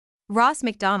Ross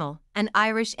McDonnell, an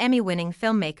Irish Emmy-winning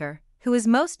filmmaker, who is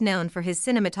most known for his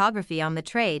cinematography on The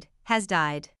Trade, has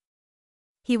died.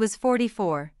 He was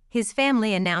 44. His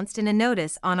family announced in a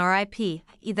notice on RIP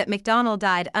that McDonnell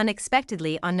died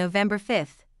unexpectedly on November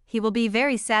 5. He will be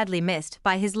very sadly missed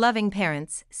by his loving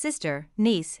parents, sister,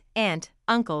 niece, aunt,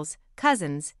 uncles,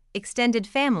 cousins, extended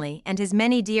family and his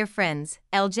many dear friends,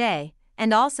 LJ,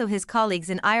 and also his colleagues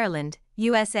in Ireland,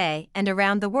 USA, and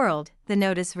around the world, the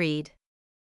notice read.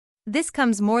 This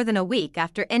comes more than a week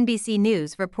after NBC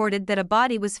News reported that a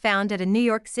body was found at a New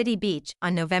York City beach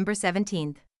on November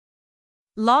 17.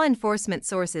 Law enforcement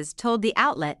sources told the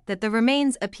outlet that the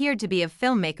remains appeared to be of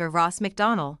filmmaker Ross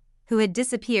McDonnell, who had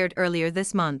disappeared earlier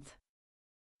this month.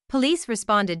 Police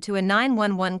responded to a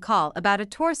 911 call about a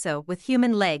torso with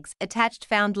human legs attached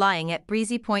found lying at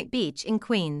Breezy Point Beach in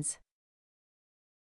Queens.